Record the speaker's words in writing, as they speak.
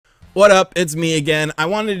What up? It's me again. I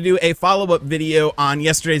wanted to do a follow-up video on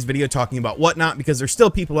yesterday's video talking about WhatNot because there's still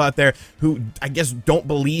people out there who I guess don't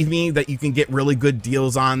believe me that you can get really good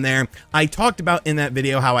deals on there. I talked about in that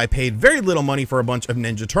video how I paid very little money for a bunch of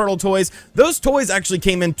Ninja Turtle toys. Those toys actually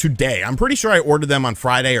came in today. I'm pretty sure I ordered them on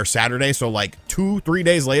Friday or Saturday, so like 2-3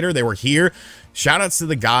 days later they were here. Shoutouts to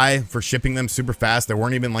the guy for shipping them super fast. They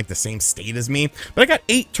weren't even like the same state as me, but I got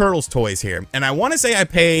 8 Turtles toys here, and I want to say I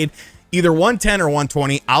paid either 110 or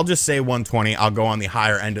 120. I'll just say 120. I'll go on the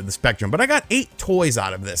higher end of the spectrum. But I got 8 toys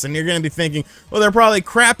out of this. And you're going to be thinking, well, they're probably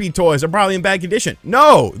crappy toys. They're probably in bad condition.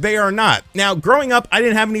 No, they are not. Now, growing up, I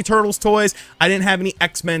didn't have any Turtles toys. I didn't have any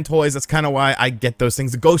X-Men toys. That's kind of why I get those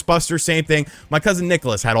things. The Ghostbusters, same thing. My cousin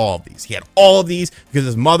Nicholas had all of these. He had all of these because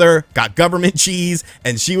his mother got government cheese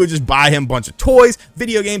and she would just buy him a bunch of toys,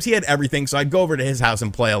 video games. He had everything. So I'd go over to his house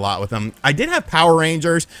and play a lot with him. I did have Power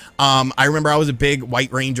Rangers. I remember I was a big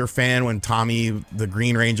White Ranger fan when Tommy the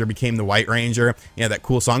Green Ranger became the White Ranger. Yeah, that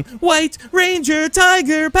cool song, White Ranger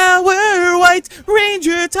Tiger Power, White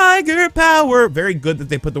Ranger Tiger Power. Very good that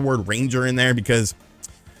they put the word Ranger in there, because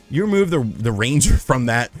you remove the Ranger from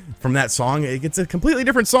that song, it gets a completely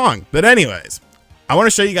different song. But anyways, I want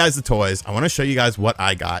to show you guys the toys. I want to show you guys what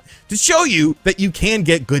I got to show you that you can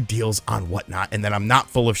get good deals on WhatNot and that I'm not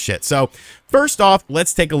full of shit. So first off,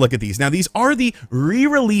 let's take a look at these. Now, these are the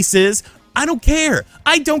re-releases. I don't care.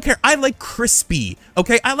 I don't care. I like crispy.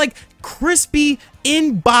 Okay, I like crispy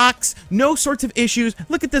in box, no sorts of issues.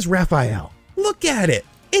 Look at this Raphael. Look at it.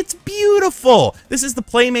 It's beautiful. This is the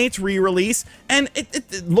Playmates re-release, and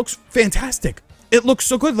it looks fantastic. It looks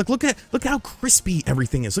so good. Look at how crispy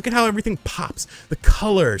everything is. Look at how everything pops. The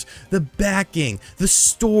colors, the backing, the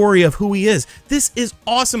story of who he is. This is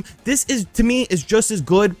awesome. This is, to me, is just as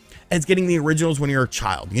good as getting the originals when you're a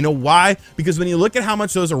child. You know why? Because when you look at how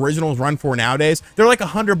much those originals run for nowadays, they're like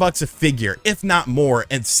 $100 a figure, if not more,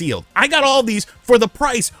 and sealed. I got all these for the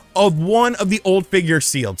price of one of the old figures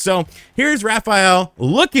sealed. So here's Raphael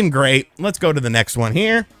looking great. Let's go to the next one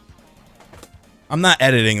here. I'm not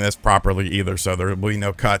editing this properly either, so there will be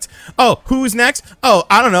no cuts. Oh, who's next? Oh,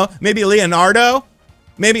 I don't know. Maybe Leonardo?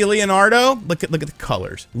 Maybe Leonardo. Look at the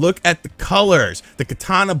colors. Look at the colors. The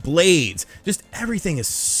katana blades. Just everything is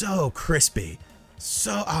so crispy.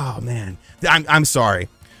 So, oh man. I'm sorry.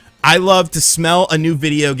 I love to smell a new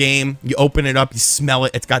video game. You open it up, you smell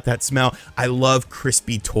it. It's got that smell. I love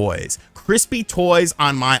crispy toys. Crispy toys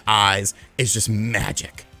on my eyes is just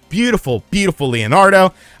magic. Beautiful, beautiful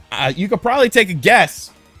Leonardo. You could probably take a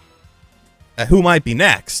guess at who might be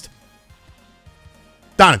next.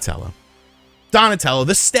 Donatello. Donatello,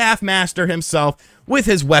 the staff master himself, with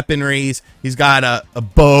his weaponries. He's got a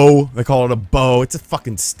bow. They call it a bow. It's a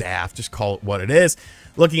fucking staff. Just call it what it is.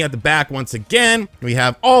 Looking at the back once again, we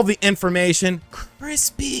have all the information.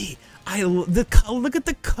 Crispy. Look at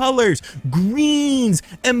the colors. Greens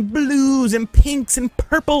and blues and pinks and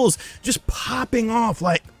purples just popping off.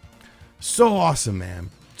 Like, so awesome, man.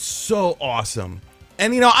 So awesome.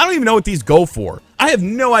 And, you know, I don't even know what these go for. I have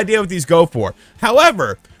no idea what these go for.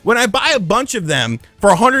 However, when I buy a bunch of them for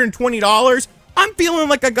 $120, I'm feeling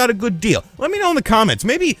like I got a good deal. Let me know in the comments.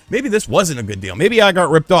 Maybe this wasn't a good deal. Maybe I got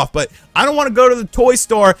ripped off, but I don't want to go to the toy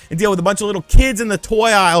store and deal with a bunch of little kids in the toy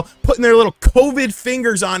aisle putting their little COVID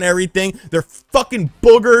fingers on everything. They're fucking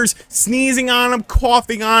boogers, sneezing on them,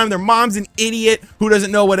 coughing on them. Their mom's an idiot who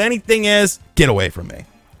doesn't know what anything is. Get away from me.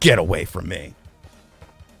 Get away from me.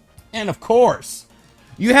 And of course,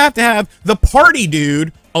 you have to have the party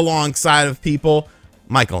dude alongside of people.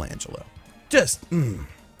 Michelangelo. Just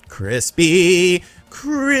crispy,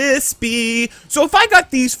 crispy. So if I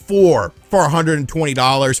got these four for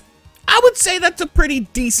 $120, I would say that's a pretty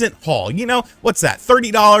decent haul. You know, what's that,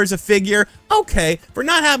 $30 a figure? Okay, for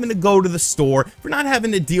not having to go to the store, for not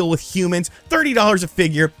having to deal with humans, $30 a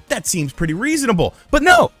figure, that seems pretty reasonable. But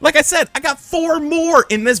no, like I said, I got 4 more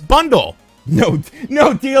in this bundle. No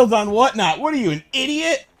deals on WhatNot. What are you, an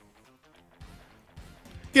idiot?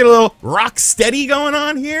 Get a little rock steady going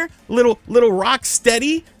on here. Little rock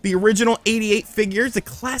steady. The original 88 figures, the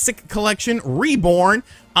classic collection reborn.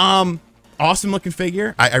 Awesome looking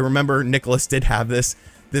figure. I remember Nicholas did have this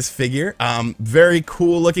figure. Very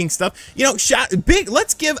cool looking stuff. You know,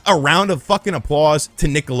 let's give a round of fucking applause to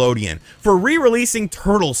Nickelodeon for re-releasing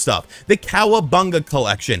Turtle stuff, the Cowabunga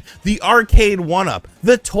collection, the arcade 1-up,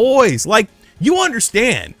 the toys. Like, you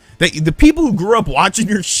understand that the people who grew up watching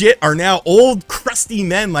your shit are now old, crusty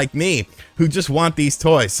men like me who just want these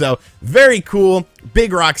toys. So, very cool.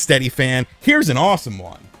 Big Rocksteady fan. Here's an awesome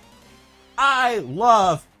one. I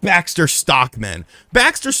love Baxter Stockman.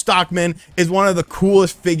 Baxter Stockman is one of the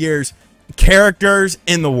coolest characters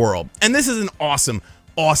in the world. And this is an awesome,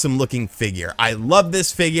 awesome looking figure. I love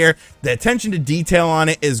this figure. The attention to detail on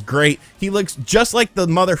it is great. He looks just like the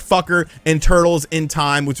motherfucker in Turtles in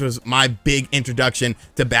Time, which was my big introduction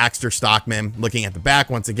to Baxter Stockman. Looking at the back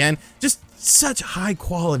once again, just such high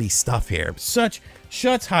quality stuff here. Such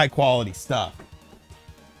high quality stuff.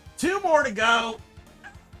 2 more to go.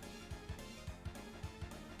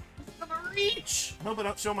 Reach. Hope I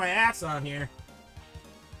don't show my ass on here.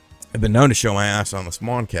 I've been known to show my ass on the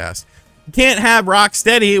Smallcast. You can't have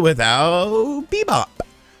Rocksteady without Bebop.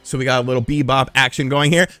 So we got a little Bebop action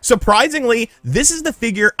going here. Surprisingly, this is the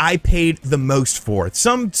figure I paid the most for.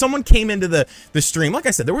 Someone came into the stream. Like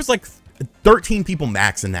I said, there was like 13 people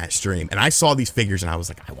max in that stream, and I saw these figures and I was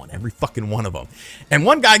like, I want every fucking one of them. And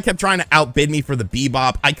one guy kept trying to outbid me for the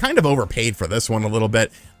Bebop. I kind of overpaid for this one a little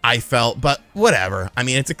bit, I felt, but whatever. I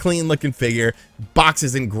mean, it's a clean looking figure. Box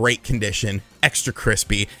is in great condition, extra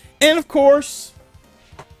crispy, and of course,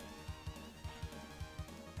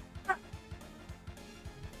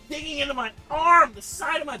 digging into my arm, the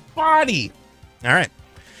side of my body. All right,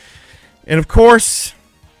 and of course,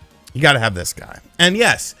 you got to have this guy. And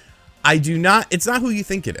yes, I do not, it's not who you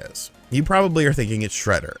think it is. You probably are thinking it's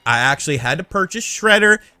Shredder. I actually had to purchase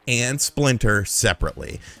Shredder and Splinter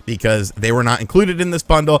separately because they were not included in this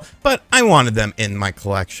bundle, but I wanted them in my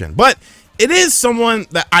collection. But it is someone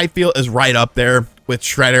that I feel is right up there with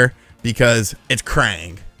Shredder because it's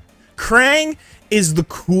Krang. Krang is the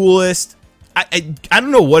coolest. I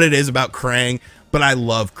don't know what it is about Krang, but I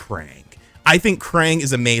love Krang. I think Krang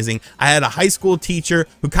is amazing. I had a high school teacher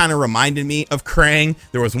who kind of reminded me of Krang.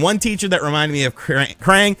 There was one teacher that reminded me of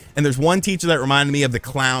Krang, and there's one teacher that reminded me of the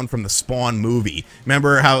clown from the Spawn movie.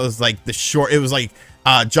 Remember how it was like the short, it was like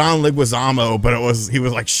John Leguizamo, but he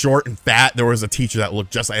was like short and fat. There was a teacher that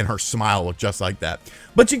looked just like, and her smile looked just like that.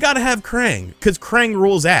 But you got to have Krang, because Krang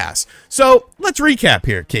rules ass. So let's recap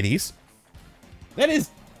here, kiddies. That is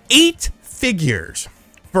 8 figures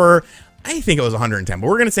for, I think it was 110, but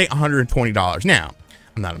we're going to say $120. Now,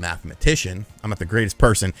 I'm not a mathematician. I'm not the greatest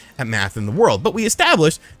person at math in the world, but we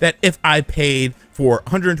established that if I paid for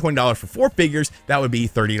 $120 for 4 figures, that would be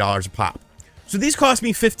 $30 a pop. So these cost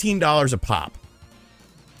me $15 a pop.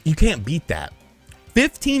 You can't beat that.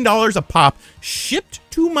 $15 a pop shipped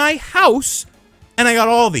to my house, and I got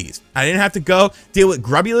all these. I didn't have to go deal with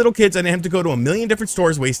grubby little kids. I didn't have to go to a million different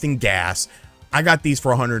stores wasting gas. I got these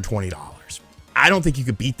for $120. I don't think you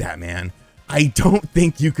could beat that, man. I don't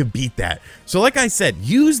think you could beat that. So like I said,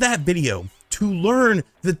 use that video to learn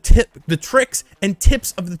the tricks and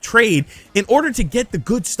tips of the trade in order to get the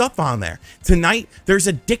good stuff on there. Tonight, there's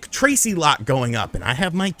a Dick Tracy lot going up, and I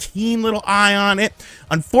have my keen little eye on it.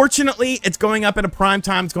 Unfortunately, it's going up at a prime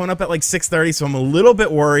time. It's going up at like 6:30, so I'm a little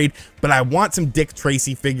bit worried, but I want some Dick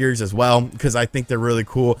Tracy figures as well because I think they're really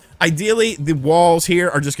cool. Ideally, the walls here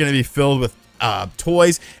are just going to be filled with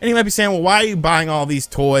toys, and you might be saying, well, why are you buying all these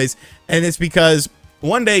toys? And it's because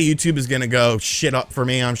one day YouTube is gonna go shit up for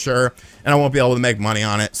me, I'm sure, and I won't be able to make money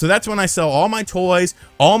on it. So that's when I sell all my toys,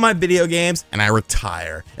 all my video games, and I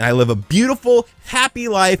retire, and I live a beautiful, happy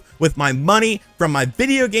life with my money from my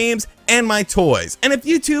video games and my toys. And if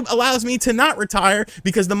YouTube allows me to not retire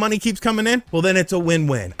because the money keeps coming in, well, then it's a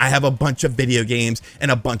win-win. I have a bunch of video games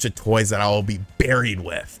and a bunch of toys that I will be buried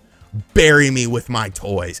with. Bury me with my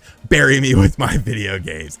toys. Bury me with my video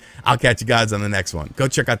games. I'll catch you guys on the next one. Go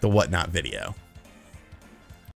check out the WhatNot video.